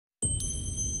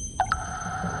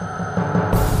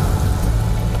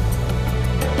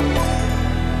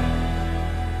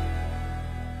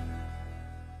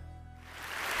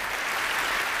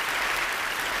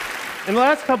In the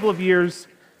last couple of years,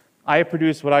 I have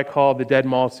produced what I call the Dead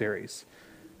Mall series,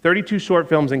 32 short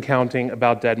films and counting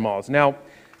about dead malls. Now,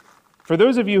 for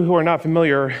those of you who are not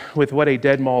familiar with what a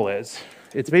dead mall is,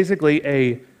 it's basically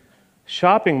a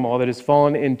shopping mall that has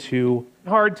fallen into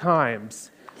hard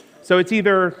times. So it's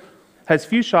either has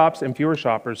few shops and fewer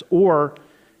shoppers, or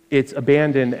it's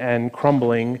abandoned and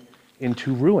crumbling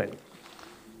into ruin.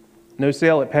 No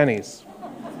sale at Penny's.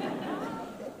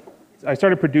 I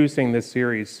started producing this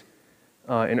series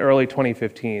in early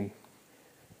 2015.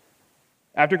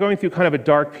 After going through kind of a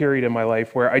dark period in my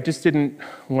life where I just didn't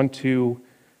want to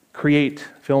create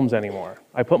films anymore,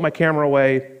 I put my camera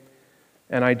away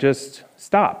and I just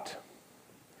stopped.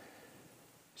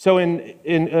 So in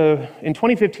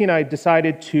 2015, I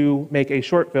decided to make a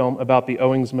short film about the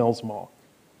Owings Mills Mall.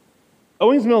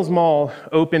 Owings Mills Mall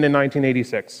opened in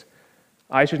 1986.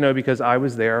 I should know because I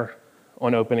was there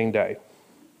on opening day.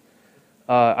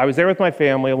 I was there with my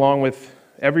family, along with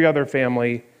every other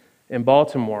family in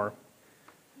Baltimore,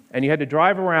 and you had to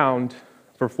drive around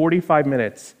for 45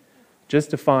 minutes just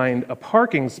to find a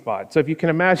parking spot. So if you can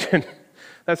imagine,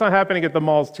 that's not happening at the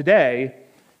malls today.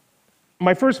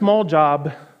 My first mall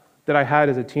job that I had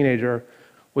as a teenager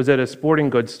was at a sporting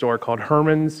goods store called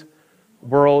Herman's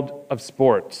World of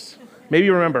Sports. Maybe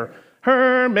you remember,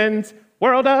 Herman's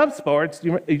World of Sports.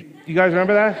 You guys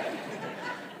remember that?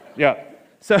 Yeah.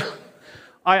 So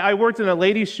I worked in a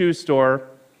ladies' shoe store.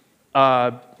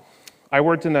 I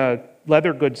worked in a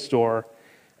leather goods store,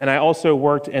 and I also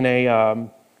worked in a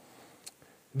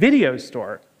video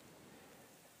store.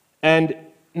 And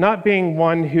not being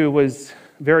one who was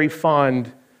very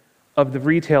fond of the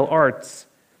retail arts,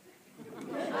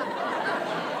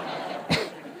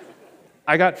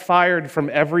 I got fired from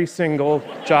every single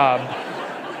job.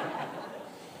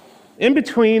 In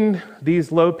between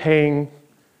these low-paying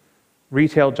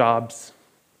retail jobs,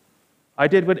 I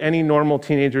did what any normal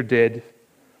teenager did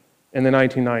in the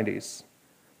 1990s.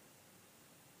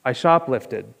 I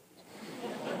shoplifted.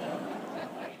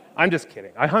 I'm just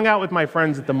kidding. I hung out with my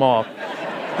friends at the mall.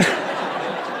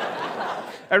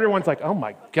 Everyone's like, oh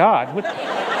my God, what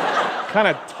kind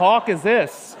of talk is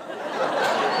this?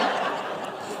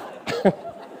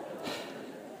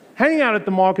 Hanging out at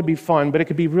the mall could be fun, but it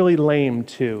could be really lame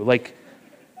too. Like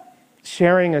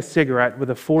sharing a cigarette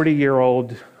with a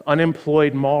 40-year-old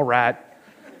unemployed mall rat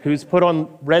who's put on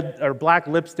red or black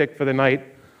lipstick for the night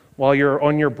while you're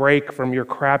on your break from your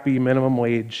crappy minimum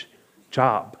wage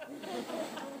job.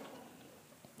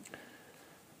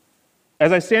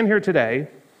 As I stand here today,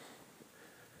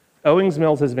 Owings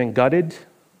Mills has been gutted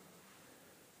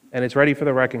and it's ready for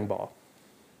the wrecking ball.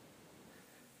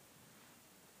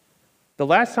 The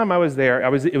last time I was there,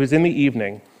 it was in the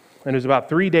evening, and it was about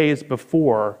 3 days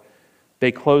before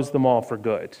they closed the mall for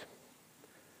good.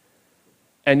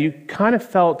 And you kind of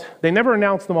felt, they never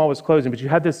announced the mall was closing, but you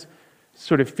had this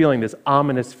sort of feeling, this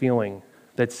ominous feeling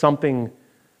that something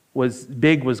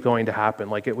big was going to happen,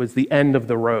 like it was the end of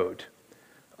the road.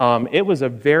 It was a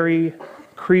very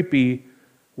creepy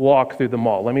walk through the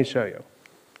mall. Let me show you.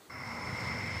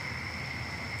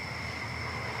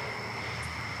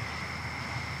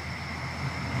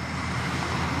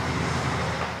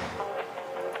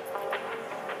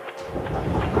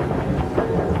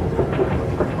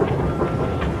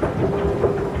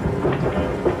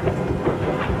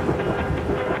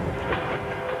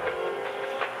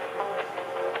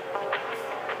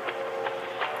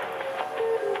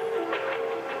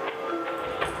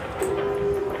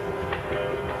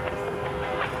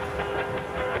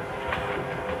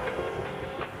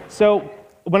 So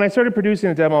when I started producing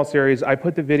the demo series, I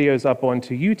put the videos up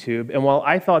onto YouTube, and while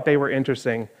I thought they were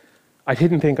interesting, I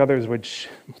didn't think others would,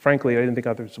 frankly, I didn't think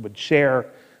others would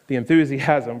share the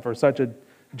enthusiasm for such a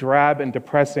drab and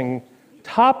depressing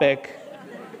topic.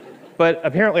 But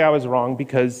apparently I was wrong,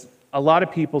 because a lot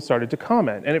of people started to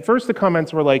comment. And at first the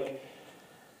comments were like,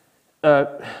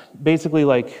 basically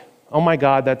like, oh my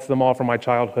God, that's the mall from my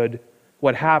childhood.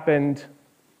 What happened?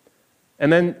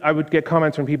 And then I would get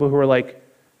comments from people who were like,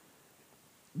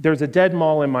 there's a dead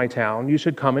mall in my town, you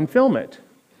should come and film it.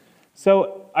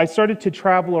 So I started to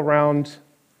travel around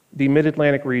the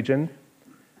Mid-Atlantic region,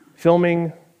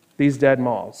 filming these dead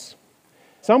malls.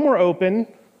 Some were open,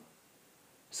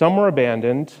 some were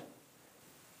abandoned.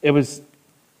 It was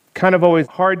kind of always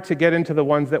hard to get into the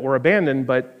ones that were abandoned,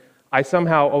 but I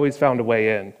somehow always found a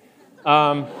way in.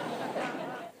 The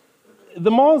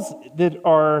malls that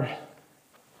are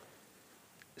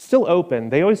still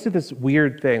open, they always do this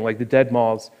weird thing, like the dead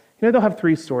malls. You know, they'll have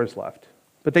 3 stores left,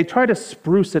 but they try to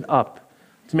spruce it up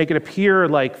to make it appear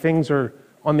like things are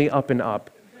on the up and up.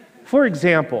 For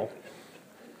example,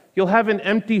 you'll have an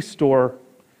empty store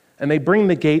and they bring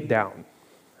the gate down.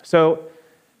 So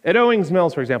at Owings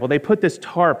Mills, for example, they put this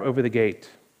tarp over the gate,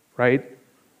 right?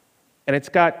 And it's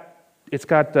got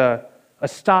a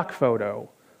stock photo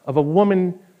of a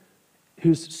woman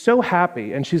who's so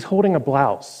happy, and she's holding a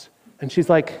blouse, and she's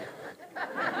like...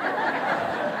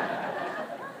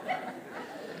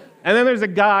 And then there's a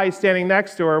guy standing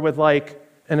next to her with like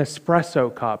an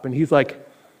espresso cup, and he's like...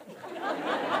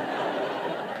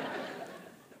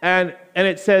 and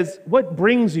it says, "What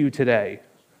brings you today?"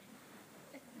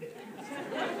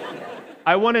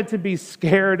 "I wanted to be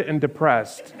scared and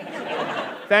depressed.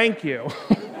 Thank you."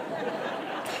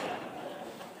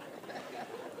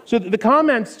 So the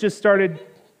comments just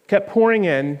kept pouring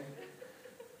in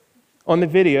on the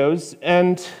videos,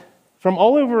 and from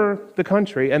all over the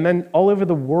country, and then all over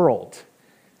the world.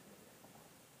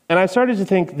 And I started to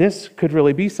think this could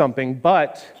really be something,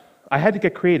 but I had to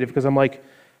get creative, because I'm like,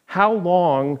 how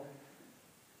long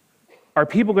are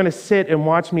people going to sit and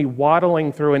watch me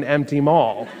waddling through an empty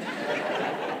mall?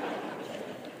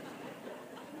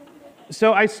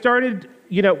 So I started,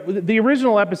 the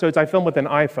original episodes I filmed with an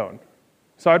iPhone.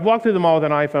 So I'd walk through the mall with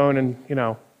an iPhone and,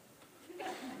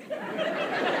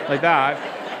 like that.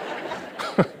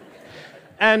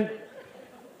 And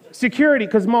security,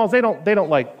 because malls, they don't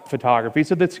like photography,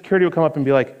 so the security would come up and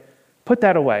be like, "Put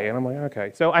that away." And I'm like,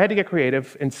 okay. So I had to get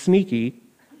creative and sneaky.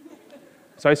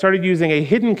 So I started using a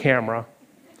hidden camera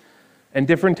and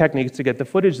different techniques to get the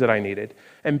footage that I needed.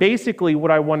 And basically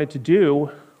what I wanted to do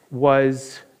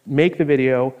was make the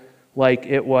video like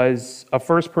it was a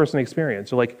first-person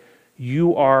experience. So like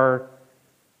you are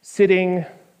sitting,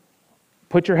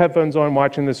 put your headphones on,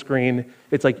 watching the screen.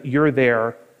 It's like you're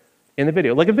there in the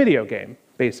video, like a video game,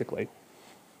 basically.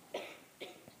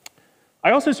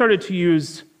 I also started to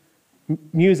use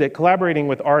music, collaborating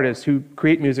with artists who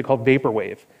create music called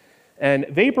vaporwave. And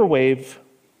vaporwave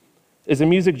is a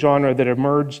music genre that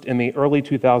emerged in the early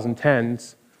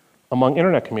 2010s among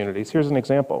internet communities. Here's an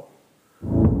example.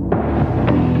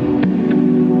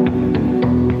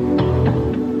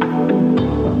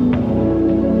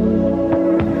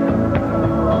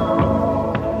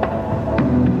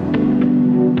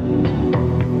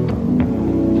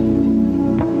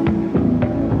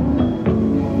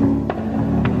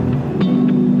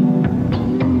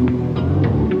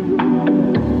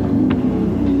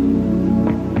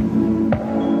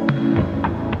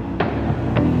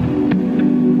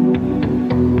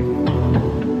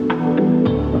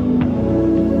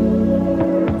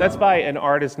 That's by an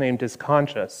artist named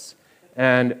Disconscious,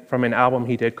 and from an album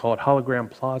he did called Hologram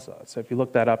Plaza. So if you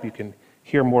look that up, you can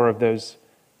hear more of those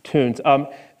tunes.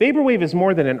 Vaporwave is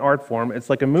more than an art form, it's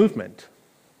like a movement.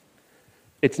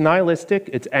 It's nihilistic,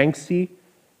 it's angsty,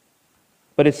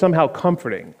 but it's somehow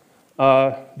comforting.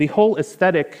 The whole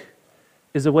aesthetic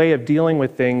is a way of dealing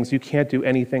with things you can't do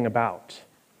anything about,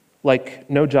 like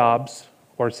no jobs,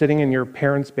 or sitting in your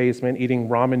parents' basement eating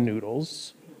ramen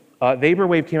noodles.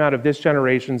 Vaporwave came out of this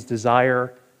generation's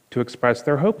desire to express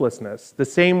their hopelessness, the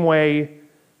same way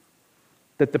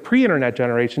that the pre-internet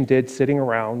generation did sitting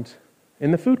around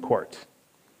in the food court.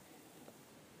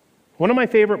 One of my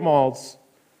favorite malls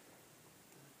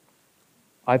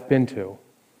I've been to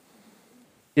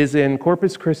is in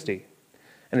Corpus Christi,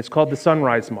 and it's called the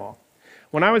Sunrise Mall.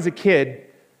 When I was a kid,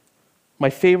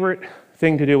 my favorite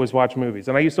thing to do was watch movies,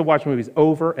 and I used to watch movies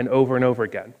over and over and over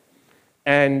again.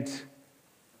 And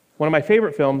one of my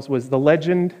favorite films was The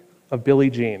Legend of Billie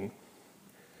Jean.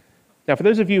 Now, for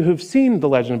those of you who've seen The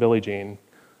Legend of Billie Jean,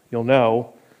 you'll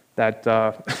know that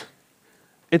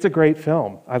it's a great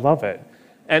film. I love it.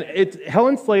 And it's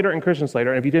Helen Slater and Christian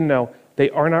Slater, and if you didn't know, they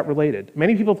are not related.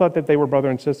 Many people thought that they were brother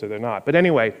and sister. They're not. But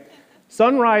anyway,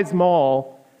 Sunrise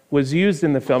Mall was used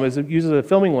in the film, used as a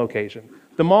filming location.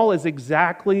 The mall is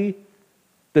exactly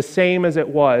the same as it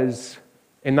was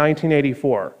in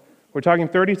 1984. We're talking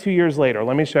 32 years later.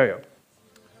 Let me show you.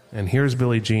 And here's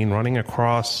Billie Jean running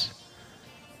across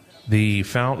the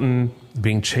fountain,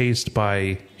 being chased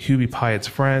by Hubie Pyatt's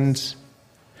friends.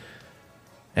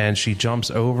 And she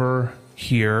jumps over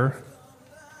here.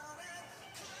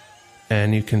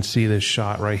 And you can see this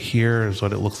shot right here is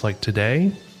what it looks like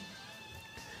today.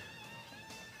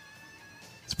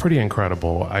 It's pretty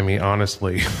incredible. I mean,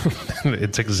 honestly,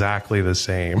 it's exactly the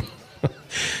same.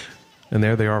 And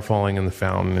there they are falling in the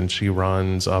fountain, and she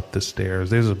runs up the stairs.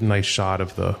 There's a nice shot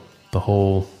of the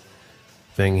whole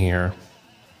thing here.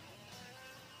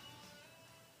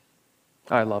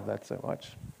 I love that so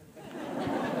much.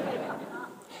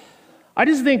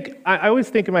 I always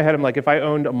think in my head, I'm like, if I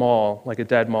owned a mall, like a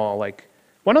dead mall, like,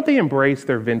 why don't they embrace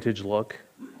their vintage look?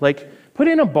 Like, put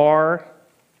in a bar,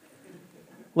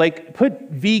 like, put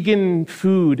vegan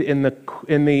food in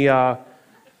the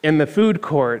in the food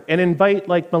court and invite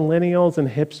like millennials and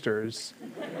hipsters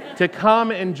to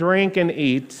come and drink and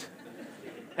eat.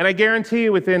 And I guarantee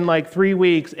you within like 3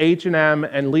 weeks, H&M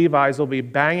and Levi's will be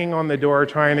banging on the door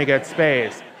trying to get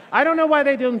space. I don't know why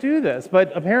they don't do this,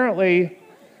 but apparently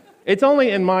it's only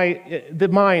in the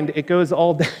mind, it goes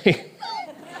all day.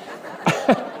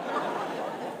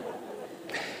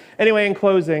 Anyway, in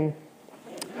closing,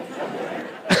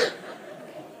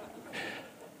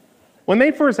 when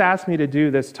they first asked me to do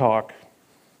this talk,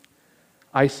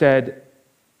 I said,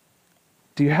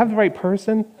 "Do you have the right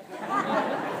person?"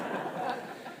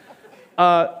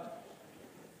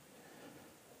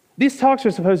 These talks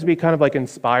are supposed to be kind of like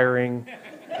inspiring,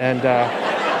 and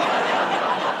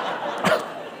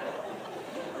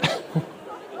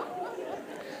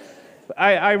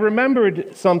I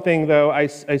remembered something, though. I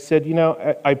said, you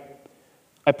know,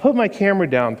 I put my camera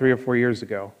down 3 or 4 years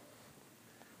ago,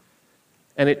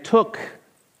 and it took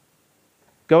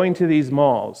going to these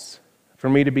malls for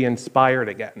me to be inspired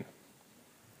again.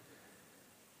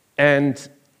 And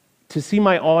to see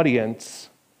my audience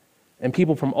and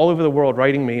people from all over the world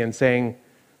writing me and saying,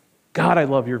 "God, I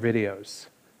love your videos,"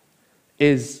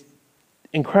 is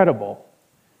incredible.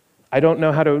 I don't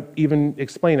know how to even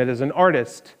explain it as an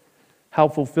artist, how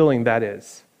fulfilling that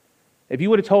is. If you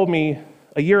would have told me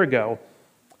a year ago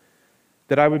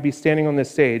that I would be standing on this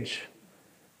stage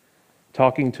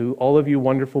talking to all of you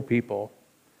wonderful people,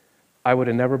 I would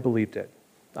have never believed it.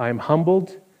 I am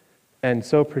humbled and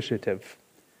so appreciative.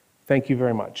 Thank you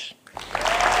very much.